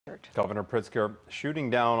Governor Pritzker shooting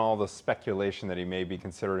down all the speculation that he may be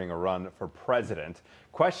considering a run for president.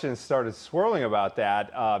 Questions started swirling about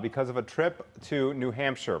that because of a trip to New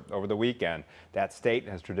Hampshire over the weekend. That state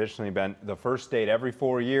has traditionally been the first state every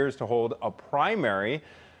 4 years to hold a primary.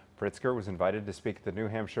 Pritzker was invited to speak at the New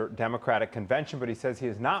Hampshire Democratic Convention, but he says he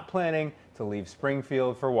is not planning to leave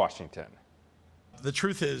Springfield for Washington. The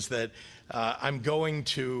truth is that I'm going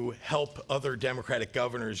to help other Democratic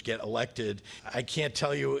governors get elected. I can't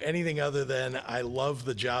tell you anything other than I love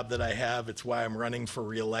the job that I have. It's why I'm running for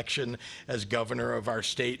re-election as governor of our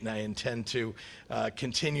state, and I intend to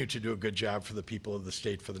continue to do a good job for the people of the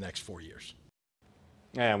state for the next 4 years.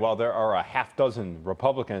 And while there are a half dozen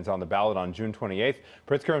Republicans on the ballot on June 28th,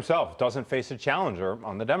 Pritzker himself doesn't face a challenger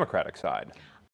on the Democratic side.